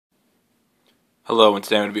Hello, and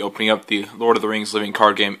today I'm going to be opening up the Lord of the Rings living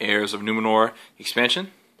card game Heirs of Numenor expansion.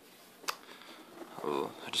 I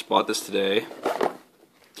just bought this today. I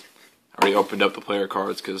already opened up the player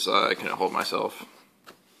cards because I couldn't hold myself.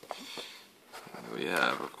 We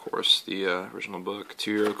have, of course, the original book,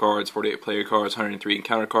 2 hero cards, 48 player cards, 103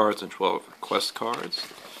 encounter cards, and 12 quest cards.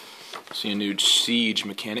 See a new siege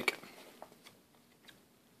mechanic,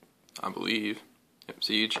 I believe. Yep,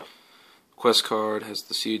 siege. Quest card has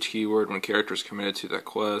the siege keyword. When characters committed to that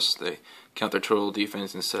quest, they count their total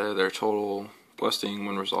defense instead of their total questing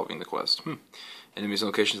when resolving the quest. Enemies and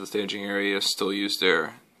locations of the staging area still use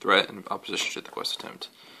their threat in opposition to the quest attempt.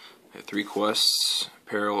 We have 3 quests: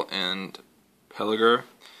 Peril and Pelagar,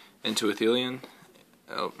 into Athelion.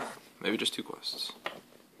 Oh, maybe just 2 quests.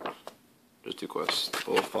 Just 2 quests.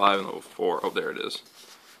 Level 5 and level 4. Oh, there it is.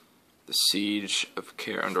 The Siege of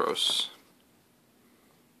Caer Andros.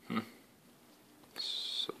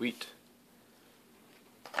 Sweet.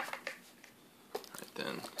 Alright then,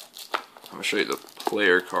 I'm going to show you the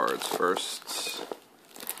player cards first.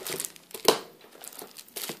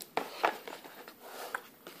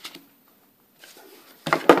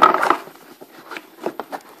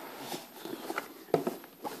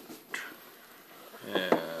 Yeah,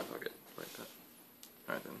 fuck it, like that.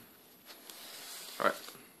 Alright then. Alright.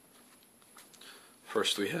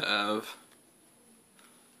 First we have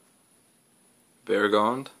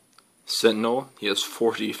Beregond, Sentinel. He has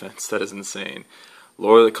 4 defense. That is insane.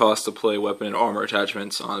 Lower the cost to play weapon and armor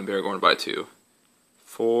attachments on Beregond by 2.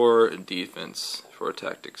 4 defense for a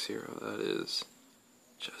tactics hero. That is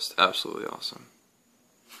just absolutely awesome.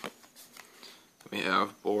 We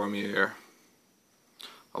have Boromir.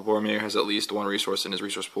 While Boromir has at least 1 resource in his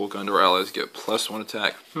resource pool, Gondor allies get +1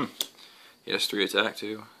 attack. He has 3 attack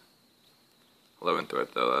too. 11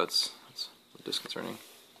 threat though. That's disconcerting.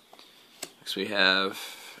 Next we have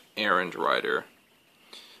Errand Rider.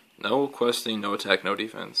 No questing, no attack, no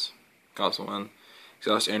defense. Cost 1.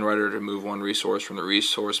 Exhaust Errand Rider to move 1 resource from the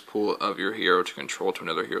resource pool of your hero to control to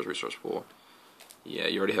another hero's resource pool. Yeah,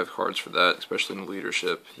 you already have cards for that, especially in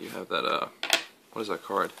leadership. You have that, what is that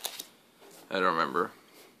card? I don't remember.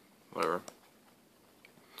 Whatever.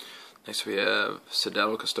 Next we have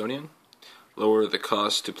Citadel Custodian. Lower the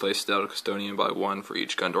cost to play Citadel Custodian by 1 for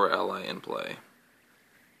each Gondor ally in play.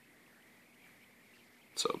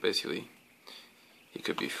 So basically, he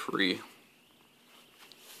could be free.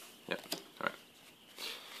 Yep, alright.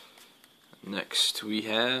 Next we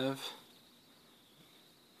have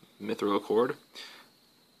Mithril Accord.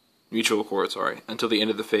 Mutual Accord, sorry. Until the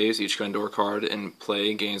end of the phase, each Gondor card in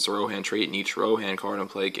play gains the Rohan trait, and each Rohan card in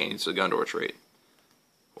play gains the Gondor trait.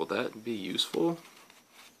 Will that be useful?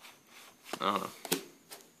 I don't know.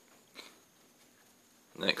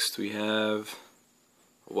 Next we have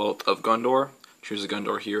Wealth of Gondor. Choose a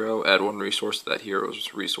Gondor hero, add 1 resource to that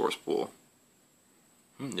hero's resource pool.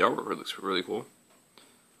 The artwork looks really cool.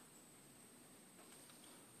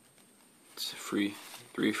 It's free,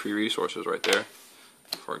 3 free resources right there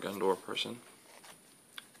for a Gondor person.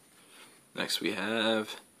 Next we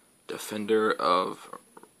have Defender of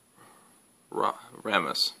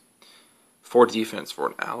Ramus. 4 defense for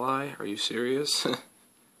an ally? Are you serious?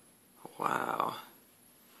 Wow.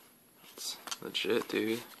 That's legit,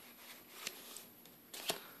 dude.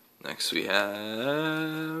 Next we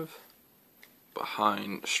have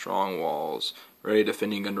Behind Strong Walls. Ready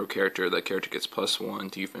defending Gondor character. That character gets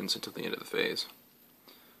 +1 defense until the end of the phase.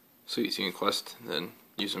 Sweet, so you can quest, then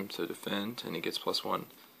use him to defend, and he gets +1.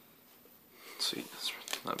 Sweet, that's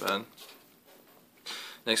not bad.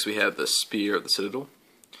 Next we have the Spear of the Citadel.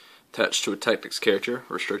 Attached to a tactics character,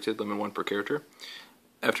 restricted, limit 1 per character.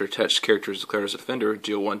 After attached character is declared as a defender,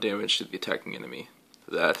 deal 1 damage to the attacking enemy.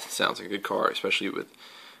 That sounds like a good card, especially with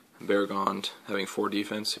Beregond having 4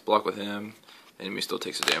 defense. Block with him, the enemy still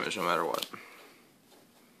takes the damage no matter what.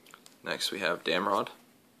 Next we have Damrod.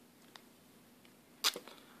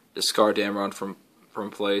 Discard Damrod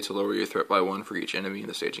from play to lower your threat by 1 for each enemy in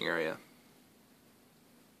the staging area.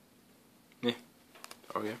 Yeah.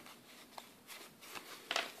 Okay.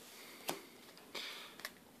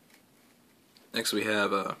 Next we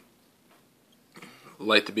have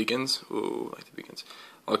Light the Beacons. Ooh, Light the Beacons.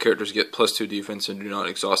 All characters get +2 defense and do not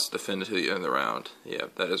exhaust to defend until the end of the round. Yeah,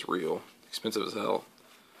 that is real. Expensive as hell.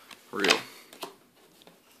 Real.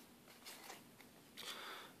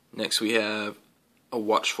 Next we have a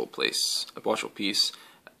Watchful Place. A Watchful Piece.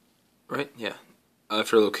 Right? Yeah.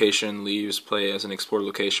 After a location leaves play as an explored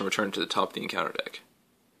location, return to the top of the encounter deck.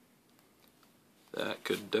 That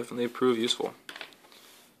could definitely prove useful.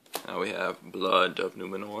 Now we have Blood of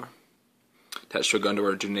Numenor. attached to a Gundam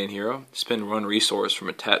or Jun'an hero. Spend 1 resource from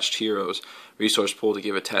attached heroes resource pool to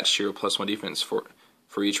give attached hero +1 defense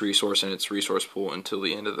for each resource in its resource pool until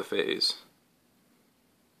the end of the phase.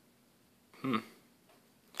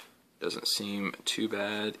 Doesn't seem too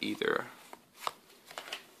bad either.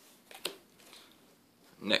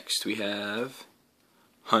 Next we have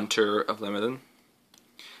Hunter of Lamedon.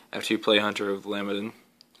 After you play Hunter of Lamedon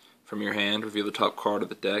from your hand, reveal the top card of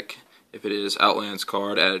the deck. If it is Outland's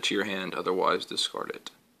card, add it to your hand, otherwise discard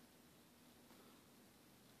it.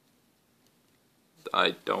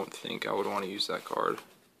 I don't think I would want to use that card.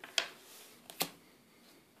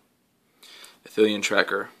 Athelion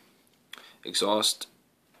Tracker. Exhaust.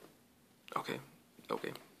 Okay.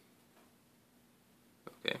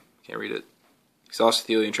 Can't read it. Exhaust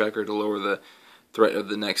Athelion Tracker to lower the threat of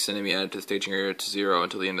the next enemy added to the staging area to 0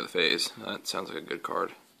 until the end of the phase. That sounds like a good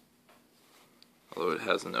card. Although it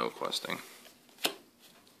has no questing.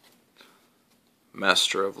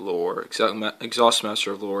 Master of Lore. Exhaust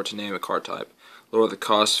Master of Lore to name a card type. Lower the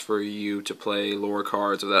cost for you to play lore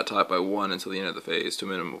cards of that type by 1 until the end of the phase to a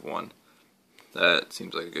minimum of 1. That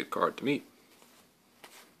seems like a good card to me.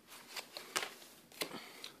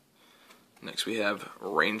 Next we have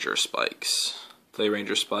Ranger Spikes. Play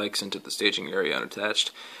Ranger Spikes into the staging area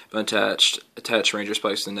unattached. If unattached, attach Ranger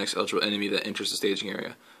Spikes to the next eligible enemy that enters the staging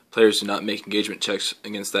area. Players do not make engagement checks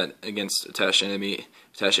against attached enemy.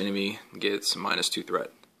 Attached enemy gets -2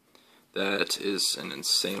 threat. That is an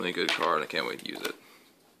insanely good card. I can't wait to use it.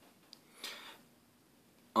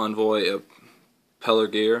 Envoy of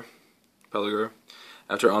Pelargir.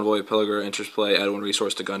 After Envoy of Pelargir enters play, add 1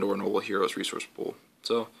 resource to Gundam or Noble Heroes resource pool.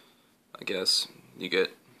 So, I guess you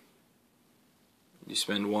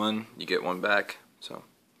spend 1, you get 1 back. So,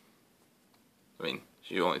 I mean,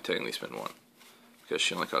 you only technically spend 1 because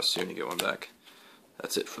she only costs 2 and you get 1 back.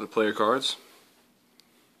 That's it for the player cards.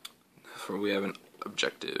 We have an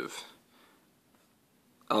objective.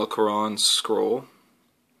 Alcaron's Scroll.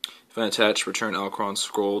 If unattached, return Alcaron's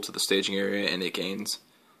Scroll to the staging area and it gains.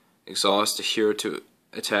 Exhaust a hero to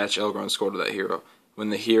attach Alcaron's Scroll to that hero. When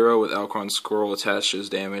the hero with Alcaron's Scroll attached is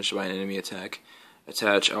damaged by an enemy attack,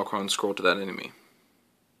 attach Alcaron's Scroll to that enemy.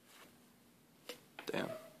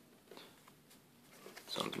 Damn.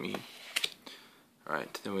 Sounds mean.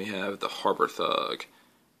 Alright, then we have the Harbor Thug.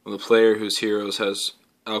 When the player whose heroes has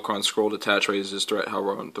Alcaron's Scroll attached raises his threat,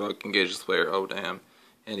 Harbor Thug engages the player. Oh damn.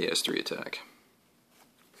 And he has 3 attack.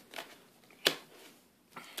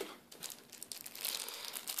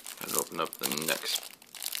 Gotta open up the next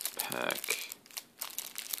pack.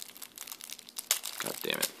 God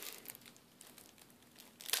damn it.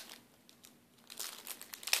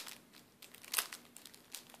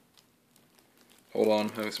 Hold on,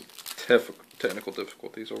 I'm having some technical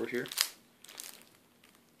difficulties over here.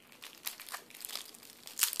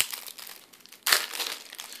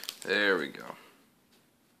 There we go.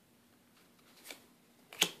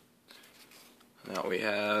 Now we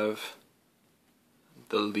have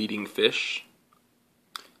the Leading Fish.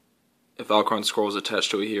 If Alcaron's Scroll is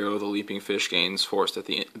attached to a hero, the Leaping Fish gains force. At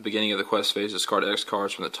the beginning of the quest phase, discard X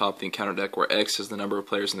cards from the top of the encounter deck, where X is the number of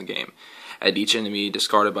players in the game. Add each enemy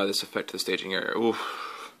discarded by this effect to the staging area.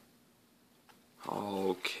 Oof.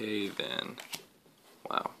 Okay then.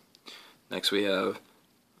 Wow. Next we have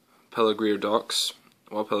Pelargir Docks.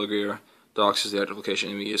 While Pelargir Docks is the active location,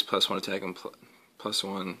 enemy is +1 attack and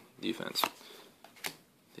 +1 defense.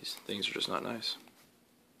 These things are just not nice.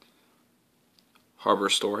 Harbor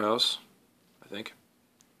Storehouse, I think.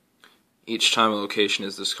 Each time a location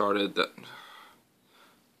is discarded, the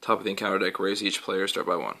top of the encounter deck, raise each player start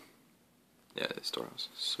by 1. Yeah, the Storehouse.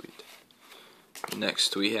 Sweet.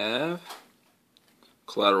 Next we have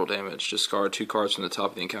Collateral Damage. Discard 2 cards from the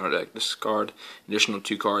top of the encounter deck. Discard additional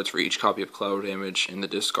 2 cards for each copy of Collateral Damage in the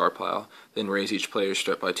discard pile. Then raise each player's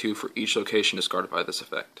threat by 2 for each location discarded by this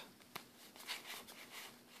effect.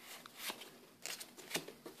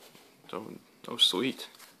 Oh, sweet.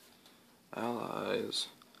 Allies.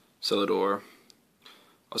 Celador.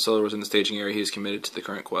 While Celador is in the staging area, he is committed to the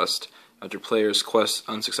current quest. After players quest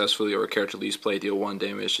unsuccessfully or a character leaves play, deal 1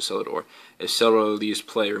 damage to Celador. If Celador leaves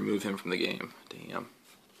play, remove him from the game. Damn.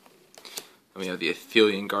 Then we have the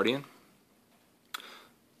Athelion Guardian.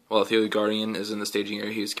 While Athelion Guardian is in the staging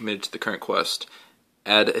area, he is committed to the current quest.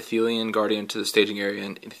 Add Athelion Guardian to the staging area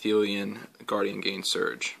and Athelion Guardian gains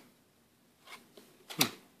Surge.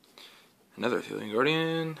 Another Athelion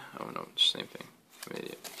Guardian. Oh no, same thing. I'm an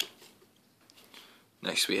idiot.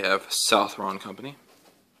 Next we have Southron Company.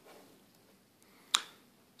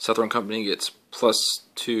 Southron Company gets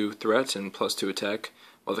 +2 threat and +2 attack,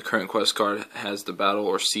 while the current quest card has the battle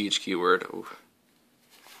or siege keyword. Oof.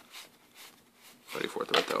 34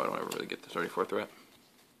 threat though. I don't ever really get the 34 threat.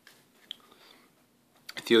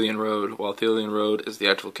 Athelian Road. While Athelian Road is the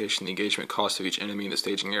active location, the engagement cost of each enemy in the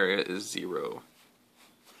staging area is 0.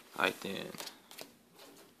 I then.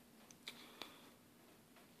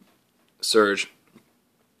 Surge.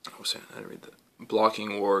 What's that? I didn't read that.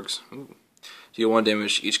 Blocking wargs. Ooh. Deal 1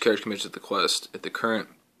 damage to each character commits to the quest. If the current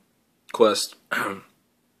quest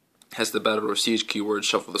has the Battle or Siege keyword,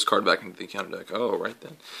 shuffle this card back into the counter deck. Oh, right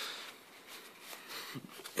then.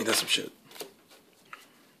 Ain't that some shit.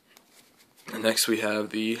 And next we have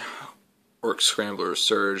the Orc Scrambler.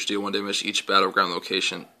 Surge. Deal 1 damage to each battleground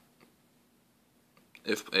location.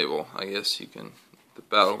 If able, I guess you can. The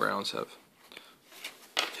battlegrounds have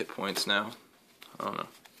hit points now. I don't know.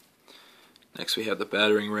 Next we have the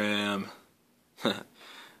Battering Ram.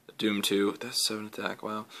 Doom 2. That's 7 attack.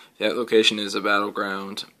 Wow. That location is a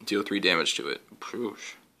battleground. Deal 3 damage to it.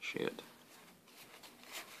 Poosh. Shit.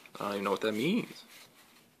 I don't even know what that means.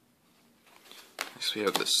 Next we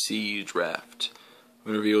have the Siege Raft.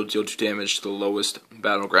 When revealed, deal 2 damage to the lowest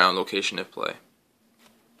battleground location if play.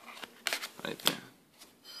 Right there.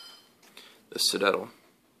 The Citadel.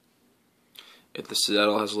 If the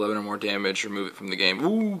Citadel has 11 or more damage, remove it from the game.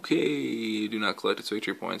 Okay. Do not collect its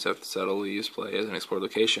victory points after the Citadel leaves play as an explored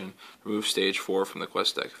location. Remove stage 4 from the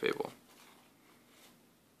quest deck if able.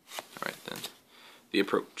 Alright then. The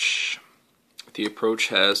Approach. If the Approach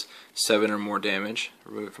has 7 or more damage,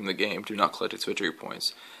 remove it from the game. Do not collect its victory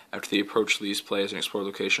points. After the Approach leaves play as an explored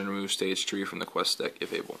location, remove stage 3 from the quest deck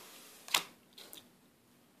if able.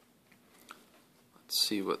 Let's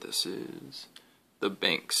see what this is. The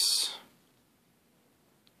Banks.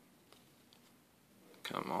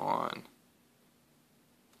 Come on.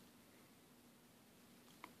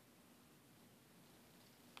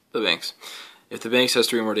 The Banks. If the Banks has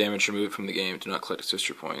 3 or more damage, remove it from the game. Do not collect its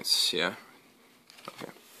history points. Yeah.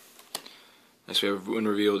 Okay. Next we have when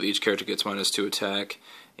revealed, each character gets -2 attack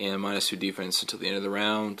and -2 defense until the end of the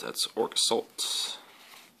round. That's Orc Assault.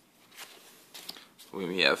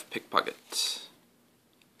 We have Pickpocket.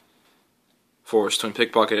 Forced. When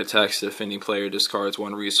Pickpocket attacks the defending player, discards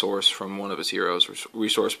 1 resource from one of his heroes'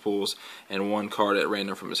 resource pools and 1 card at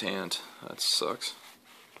random from his hand. That sucks.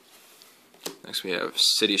 Next we have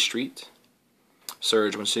City Street.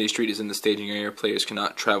 Surge. When City Street is in the staging area, players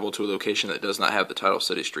cannot travel to a location that does not have the title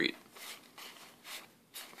City Street.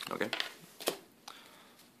 Okay.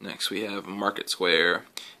 Next we have Market Square.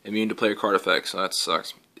 Immune to player card effects. So that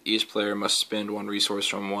sucks. Each player must spend 1 resource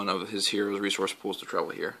from one of his hero's resource pools to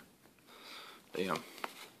travel here. Damn.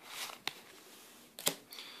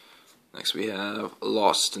 Next we have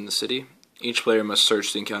Lost in the City. Each player must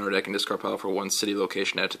search the encounter deck and discard pile for 1 city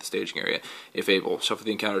location added to the staging area. If able, shuffle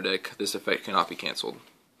the encounter deck. This effect cannot be cancelled.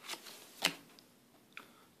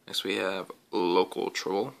 Next we have Local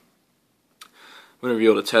Trouble. When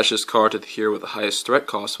revealed, attach this card to the hero with the highest threat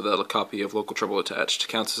cost without a copy of Local Trouble attached.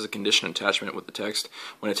 Counts as a condition attachment with the text.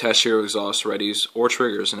 When attached hero exhausts, readies, or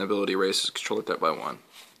triggers, an ability raises controller threat by 1.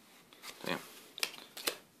 Damn.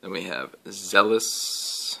 Then we have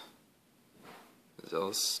Zealous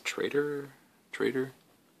Trader?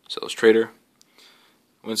 Zealous Trader.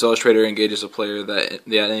 When Zealous Trader engages a player,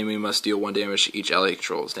 the enemy must deal 1 damage to each ally he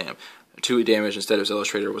controls. Damn. 2 damage instead of Zealous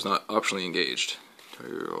Trader was not optionally engaged.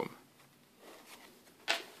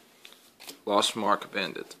 Lost Mark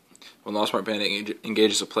Bandit. When Lost Mark Bandit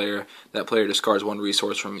engages a player, that player discards 1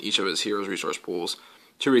 resource from each of his hero's resource pools.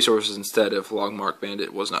 2 resources instead if Long Mark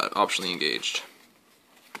Bandit was not optionally engaged.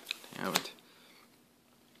 Damn it.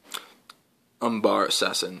 Umbar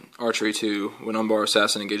Assassin. Archery 2. When Umbar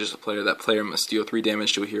Assassin engages a player, that player must deal 3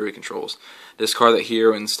 damage to a hero he controls. Discard that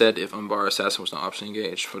hero instead if Umbar Assassin was not optionally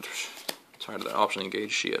engaged. I'm tired of that optionally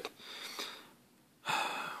engaged shit.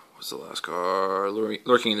 What's the last card?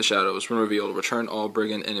 Lurking in the Shadows. When revealed, return all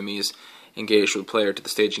brigand enemies engaged with player to the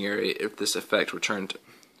staging area. If this effect returned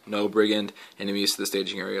no brigand enemies to the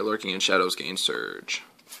staging area, Lurking in Shadows gains Surge.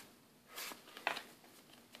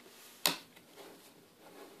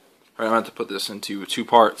 Alright, I'm going to have to put this into 2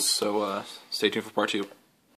 parts, so stay tuned for part 2.